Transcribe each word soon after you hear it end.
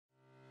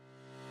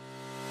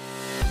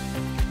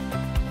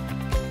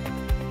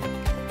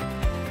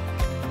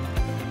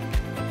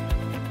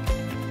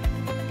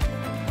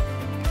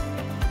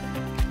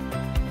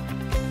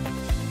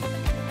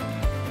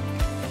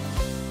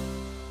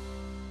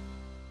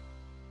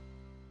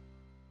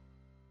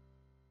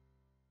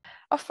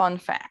A fun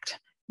fact.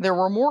 There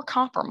were more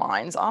copper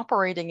mines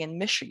operating in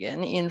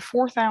Michigan in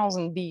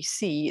 4000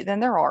 BC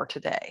than there are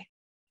today.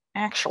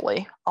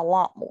 Actually, a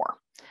lot more.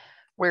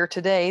 Where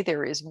today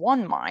there is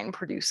one mine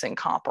producing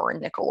copper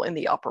and nickel in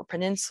the Upper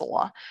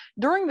Peninsula,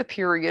 during the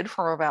period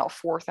from about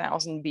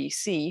 4000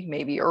 BC,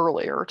 maybe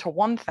earlier, to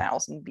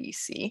 1000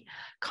 BC,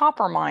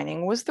 copper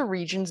mining was the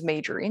region's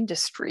major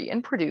industry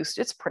and produced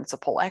its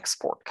principal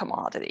export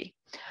commodity.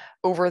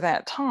 Over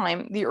that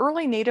time, the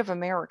early Native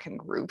American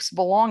groups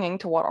belonging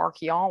to what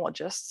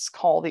archaeologists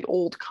call the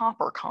Old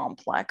Copper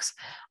Complex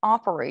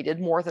operated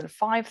more than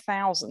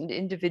 5,000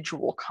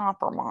 individual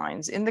copper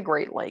mines in the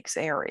Great Lakes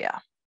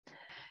area.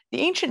 The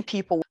ancient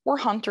people were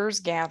hunters,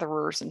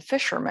 gatherers, and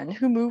fishermen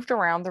who moved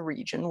around the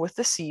region with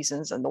the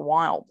seasons and the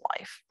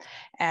wildlife.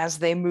 As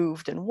they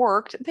moved and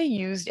worked, they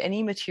used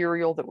any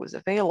material that was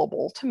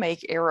available to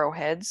make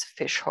arrowheads,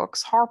 fish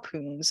hooks,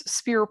 harpoons,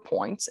 spear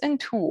points, and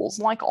tools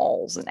like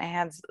awls and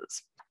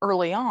adzes.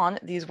 Early on,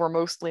 these were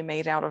mostly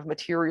made out of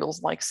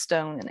materials like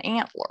stone and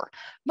antler,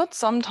 but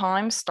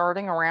sometime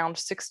starting around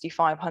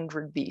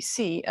 6500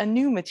 BC, a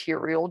new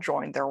material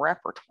joined their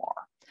repertoire.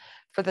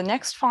 For the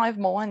next 5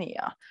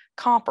 millennia,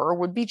 copper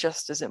would be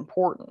just as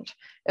important.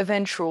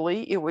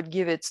 Eventually, it would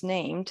give its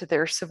name to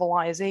their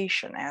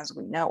civilization as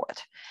we know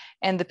it,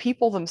 and the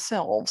people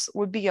themselves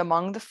would be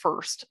among the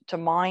first to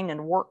mine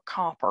and work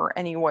copper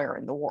anywhere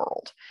in the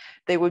world.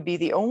 They would be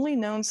the only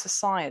known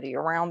society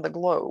around the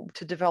globe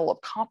to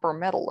develop copper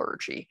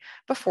metallurgy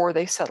before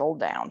they settled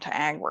down to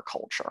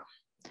agriculture.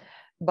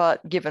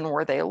 But given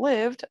where they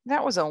lived,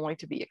 that was only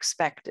to be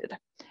expected.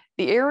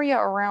 The area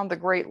around the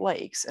Great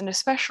Lakes, and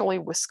especially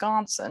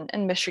Wisconsin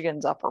and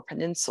Michigan's Upper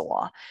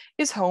Peninsula,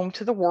 is home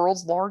to the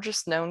world's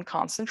largest known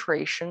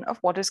concentration of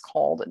what is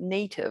called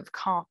native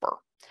copper.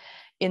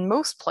 In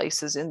most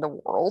places in the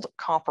world,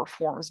 copper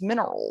forms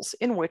minerals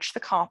in which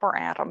the copper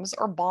atoms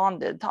are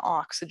bonded to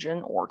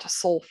oxygen or to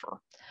sulfur.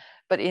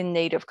 But in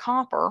native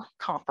copper,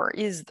 copper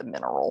is the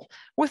mineral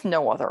with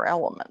no other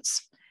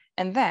elements.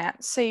 And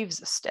that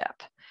saves a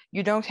step.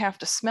 You don't have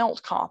to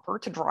smelt copper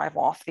to drive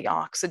off the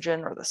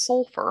oxygen or the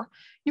sulfur.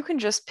 You can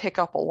just pick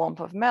up a lump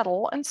of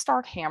metal and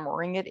start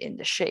hammering it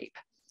into shape,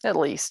 at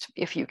least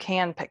if you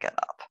can pick it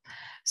up.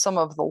 Some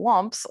of the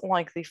lumps,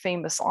 like the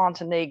famous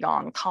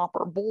Ontonagon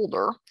copper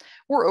boulder,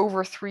 were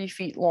over 3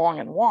 feet long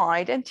and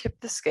wide and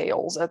tipped the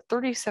scales at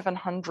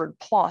 3,700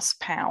 plus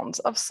pounds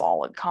of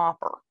solid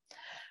copper.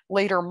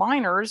 Later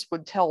miners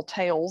would tell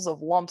tales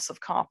of lumps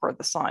of copper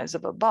the size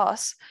of a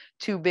bus,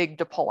 too big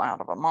to pull out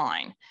of a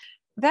mine.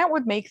 That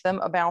would make them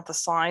about the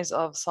size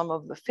of some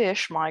of the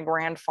fish my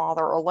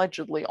grandfather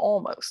allegedly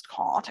almost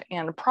caught,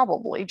 and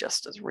probably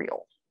just as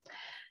real.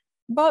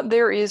 But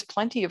there is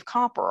plenty of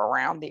copper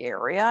around the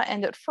area,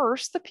 and at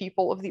first the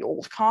people of the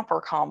Old Copper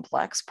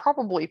Complex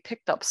probably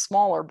picked up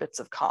smaller bits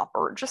of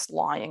copper just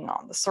lying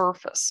on the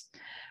surface.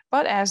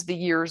 But as the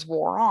years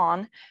wore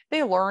on,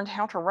 they learned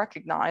how to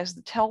recognize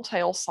the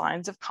telltale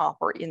signs of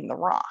copper in the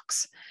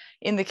rocks.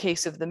 In the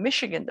case of the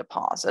Michigan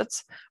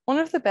deposits, one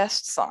of the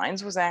best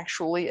signs was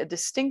actually a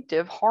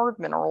distinctive hard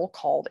mineral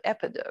called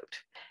epidote.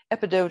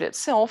 Epidote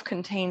itself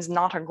contains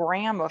not a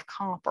gram of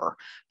copper,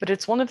 but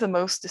it's one of the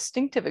most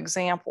distinctive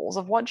examples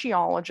of what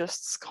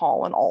geologists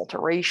call an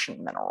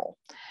alteration mineral.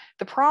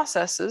 The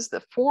processes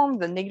that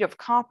formed the native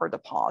copper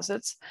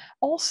deposits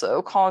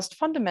also caused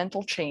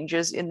fundamental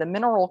changes in the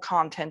mineral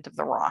content of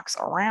the rocks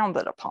around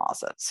the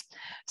deposits.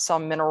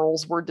 Some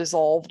minerals were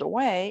dissolved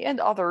away,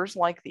 and others,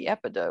 like the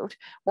epidote,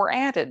 were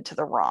added to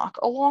the rock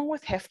along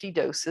with hefty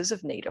doses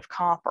of native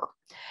copper.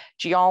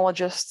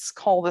 Geologists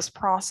call this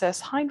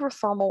process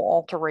hydrothermal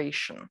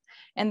alteration,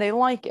 and they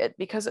like it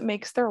because it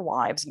makes their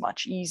lives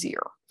much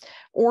easier.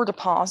 Ore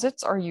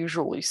deposits are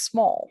usually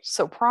small,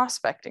 so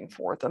prospecting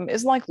for them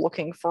is like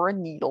looking for a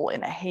needle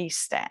in a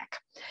haystack.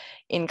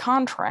 In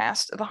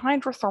contrast, the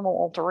hydrothermal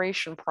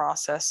alteration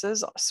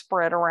processes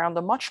spread around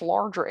a much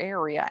larger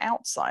area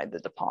outside the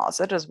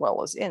deposit as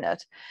well as in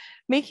it,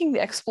 making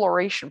the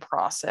exploration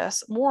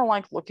process more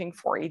like looking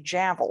for a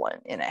javelin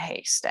in a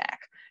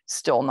haystack.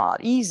 Still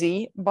not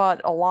easy,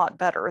 but a lot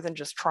better than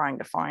just trying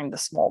to find the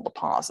small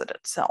deposit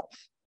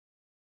itself.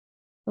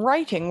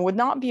 Writing would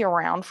not be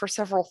around for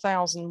several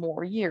thousand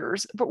more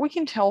years, but we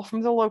can tell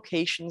from the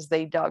locations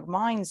they dug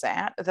mines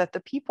at that the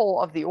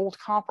people of the Old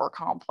Copper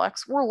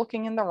Complex were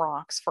looking in the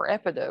rocks for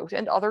epidote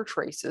and other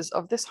traces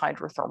of this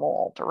hydrothermal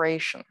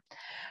alteration.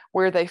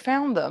 Where they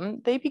found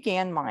them, they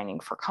began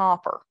mining for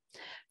copper.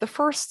 The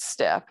first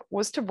step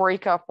was to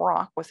break up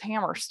rock with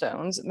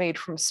hammerstones made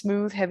from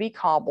smooth, heavy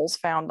cobbles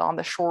found on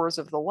the shores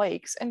of the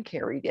lakes and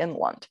carried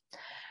inland.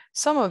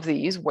 Some of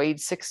these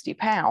weighed 60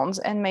 pounds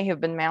and may have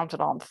been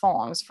mounted on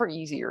thongs for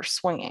easier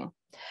swinging.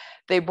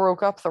 They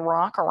broke up the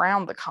rock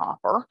around the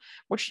copper,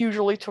 which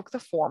usually took the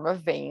form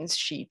of veins,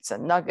 sheets,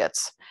 and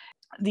nuggets.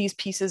 These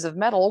pieces of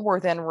metal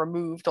were then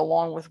removed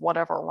along with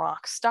whatever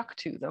rock stuck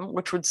to them,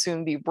 which would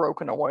soon be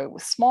broken away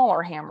with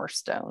smaller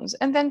hammerstones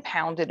and then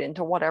pounded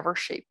into whatever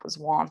shape was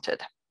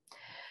wanted.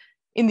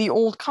 In the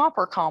old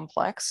copper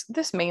complex,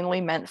 this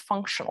mainly meant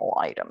functional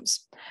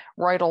items.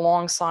 Right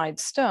alongside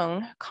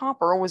stone,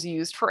 copper was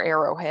used for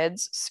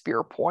arrowheads,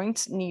 spear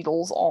points,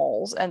 needles,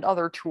 awls, and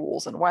other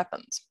tools and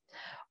weapons.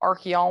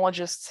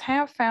 Archaeologists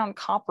have found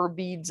copper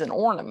beads and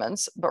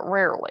ornaments, but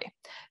rarely.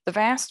 The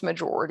vast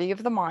majority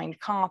of the mined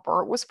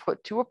copper was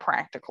put to a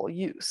practical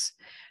use.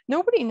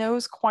 Nobody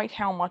knows quite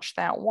how much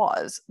that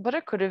was, but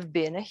it could have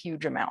been a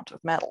huge amount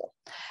of metal.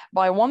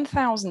 By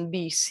 1000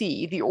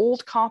 BC, the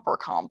old copper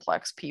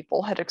complex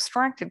people had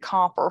extracted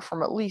copper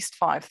from at least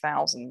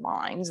 5,000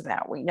 mines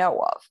that we know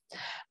of.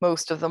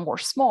 Most of them were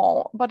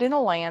small, but in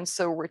a land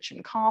so rich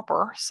in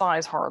copper,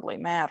 size hardly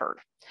mattered.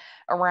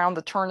 Around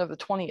the turn of the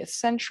 20th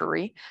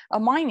century, a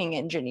mining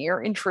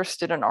engineer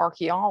interested in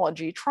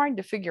archaeology tried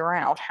to figure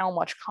out how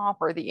much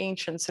copper the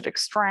ancients had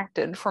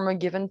extracted from a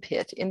given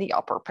pit in the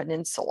Upper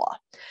Peninsula.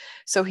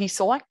 So he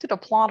selected a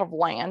plot of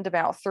land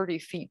about 30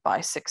 feet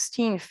by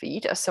 16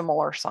 feet, a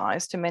similar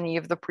size to many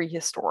of the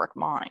prehistoric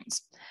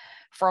mines.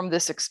 From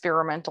this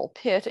experimental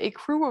pit, a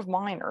crew of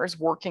miners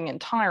working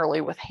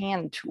entirely with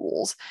hand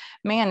tools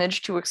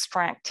managed to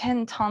extract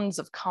 10 tons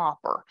of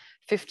copper,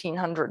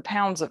 1,500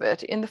 pounds of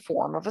it in the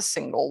form of a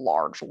single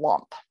large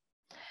lump.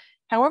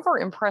 However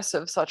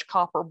impressive such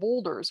copper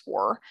boulders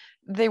were,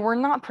 they were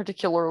not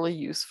particularly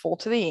useful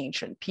to the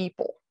ancient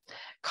people.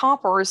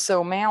 Copper is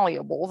so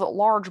malleable that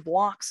large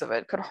blocks of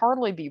it could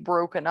hardly be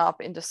broken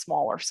up into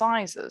smaller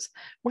sizes,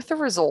 with the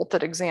result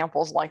that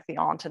examples like the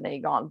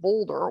Ontonagon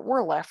boulder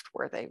were left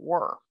where they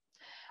were.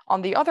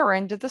 On the other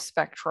end of the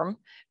spectrum,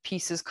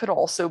 pieces could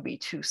also be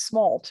too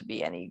small to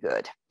be any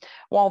good.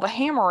 While the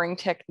hammering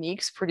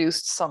techniques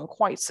produced some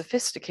quite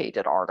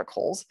sophisticated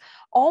articles,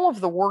 all of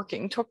the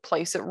working took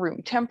place at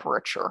room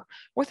temperature,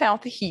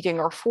 without the heating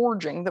or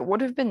forging that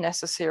would have been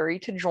necessary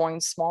to join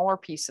smaller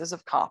pieces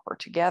of copper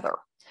together.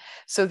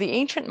 So the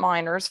ancient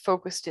miners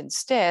focused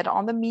instead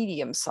on the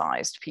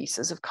medium-sized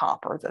pieces of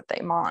copper that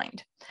they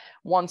mined.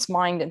 Once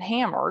mined and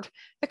hammered,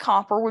 the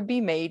copper would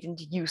be made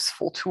into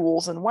useful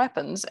tools and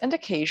weapons and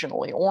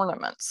occasionally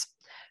ornaments.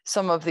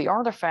 Some of the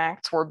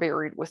artifacts were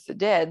buried with the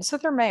dead, so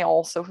there may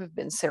also have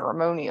been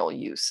ceremonial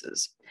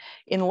uses.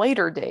 In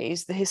later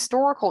days, the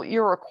historical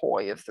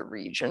Iroquois of the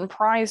region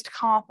prized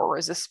copper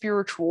as a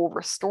spiritual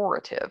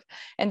restorative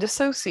and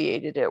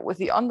associated it with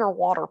the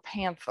underwater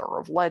panther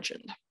of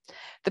legend.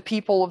 The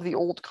people of the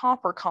old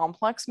copper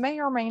complex may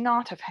or may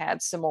not have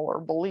had similar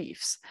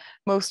beliefs.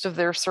 Most of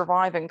their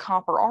surviving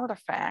copper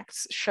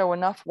artifacts show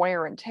enough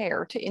wear and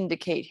tear to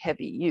indicate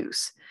heavy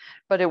use,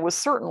 but it was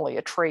certainly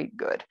a trade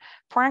good.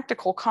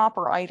 Practical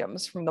copper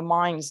items from the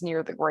mines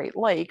near the Great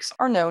Lakes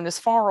are known as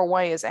far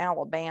away as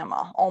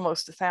Alabama,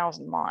 almost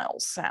 1,000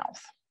 miles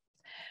south.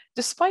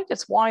 Despite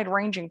its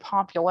wide-ranging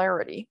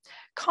popularity,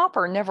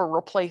 copper never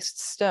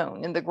replaced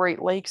stone in the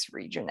Great Lakes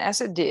region as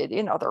it did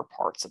in other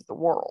parts of the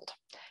world.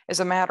 As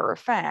a matter of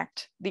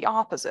fact, the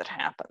opposite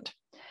happened.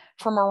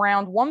 From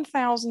around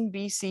 1000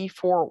 BC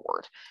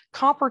forward,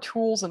 copper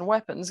tools and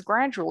weapons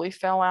gradually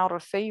fell out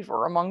of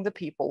favor among the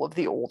people of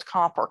the old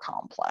copper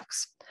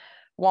complex.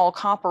 While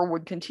copper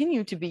would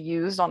continue to be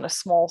used on a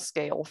small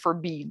scale for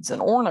beads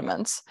and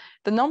ornaments,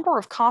 the number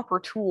of copper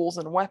tools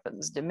and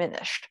weapons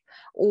diminished.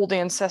 Old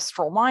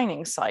ancestral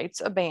mining sites,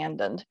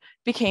 abandoned,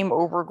 became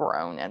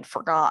overgrown and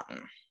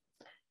forgotten.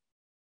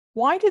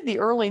 Why did the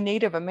early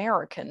Native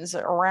Americans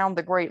around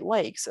the Great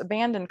Lakes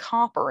abandon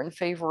copper in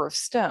favor of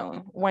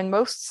stone when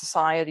most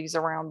societies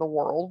around the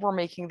world were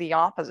making the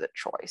opposite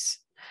choice?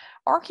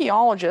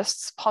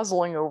 Archaeologists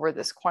puzzling over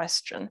this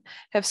question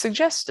have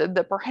suggested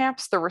that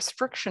perhaps the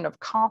restriction of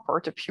copper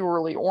to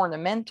purely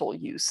ornamental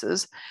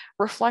uses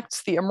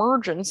reflects the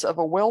emergence of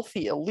a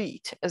wealthy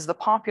elite as the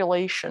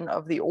population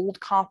of the old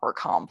copper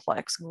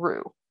complex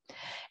grew.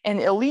 An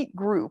elite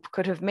group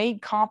could have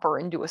made copper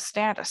into a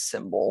status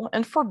symbol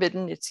and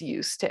forbidden its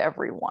use to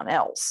everyone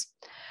else.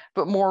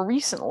 But more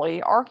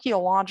recently,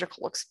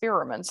 archaeological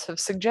experiments have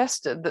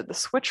suggested that the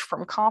switch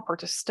from copper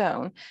to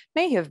stone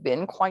may have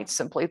been quite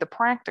simply the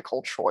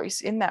practical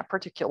choice in that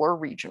particular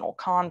regional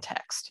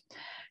context.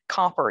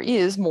 Copper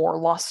is more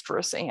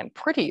lustrous and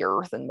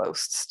prettier than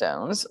most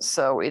stones,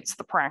 so it's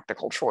the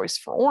practical choice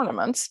for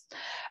ornaments.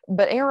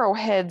 But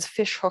arrowheads,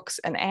 fishhooks,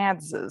 and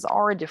adzes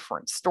are a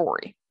different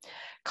story.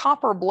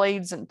 Copper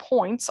blades and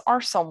points are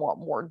somewhat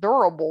more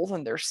durable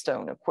than their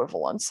stone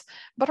equivalents,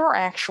 but are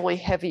actually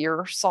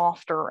heavier,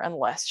 softer, and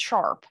less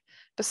sharp,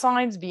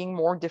 besides being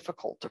more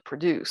difficult to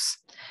produce.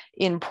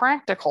 In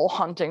practical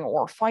hunting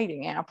or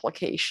fighting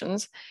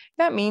applications,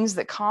 that means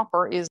that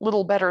copper is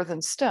little better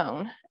than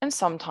stone, and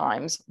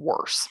sometimes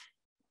worse.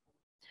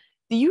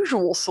 The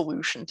usual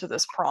solution to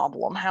this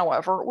problem,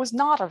 however, was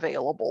not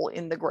available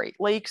in the Great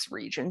Lakes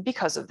region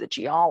because of the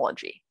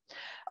geology.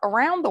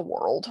 Around the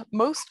world,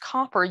 most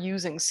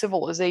copper-using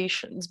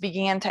civilizations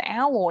began to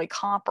alloy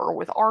copper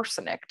with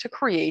arsenic to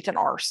create an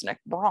arsenic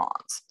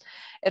bronze.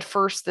 At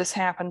first, this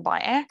happened by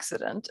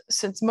accident,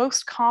 since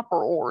most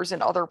copper ores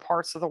in other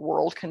parts of the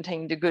world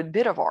contained a good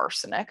bit of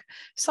arsenic,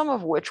 some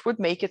of which would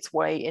make its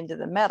way into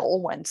the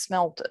metal when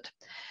smelted.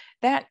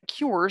 That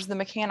cures the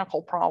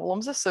mechanical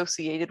problems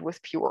associated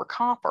with pure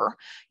copper,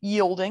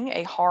 yielding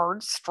a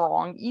hard,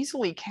 strong,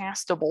 easily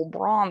castable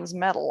bronze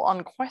metal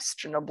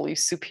unquestionably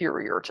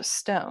superior to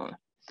stone.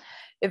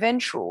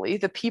 Eventually,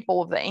 the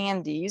people of the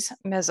Andes,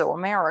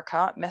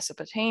 Mesoamerica,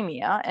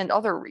 Mesopotamia, and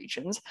other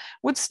regions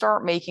would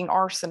start making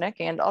arsenic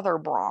and other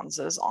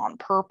bronzes on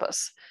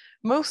purpose.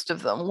 Most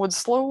of them would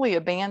slowly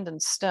abandon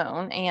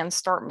stone and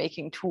start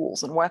making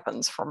tools and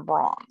weapons from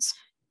bronze.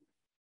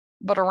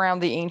 But around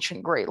the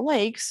ancient Great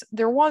Lakes,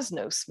 there was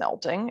no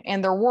smelting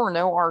and there were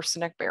no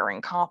arsenic bearing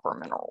copper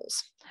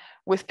minerals.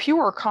 With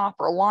pure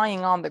copper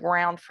lying on the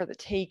ground for the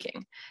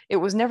taking, it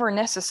was never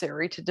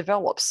necessary to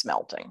develop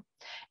smelting.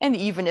 And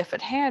even if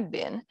it had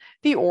been,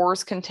 the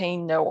ores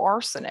contained no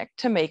arsenic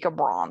to make a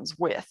bronze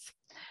with.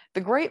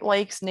 The Great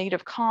Lakes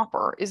native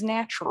copper is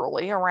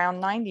naturally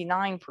around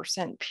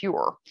 99%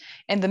 pure,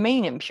 and the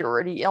main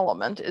impurity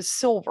element is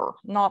silver,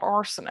 not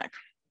arsenic,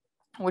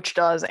 which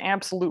does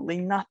absolutely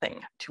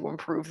nothing to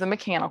improve the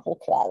mechanical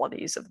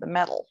qualities of the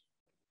metal.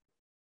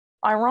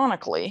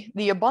 Ironically,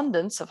 the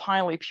abundance of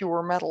highly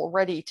pure metal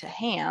ready to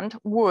hand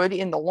would,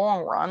 in the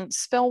long run,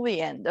 spell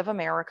the end of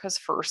America's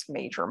first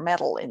major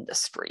metal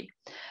industry.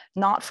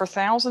 Not for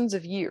thousands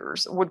of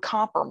years would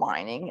copper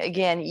mining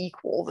again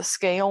equal the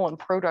scale and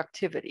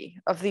productivity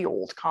of the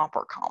old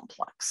copper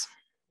complex.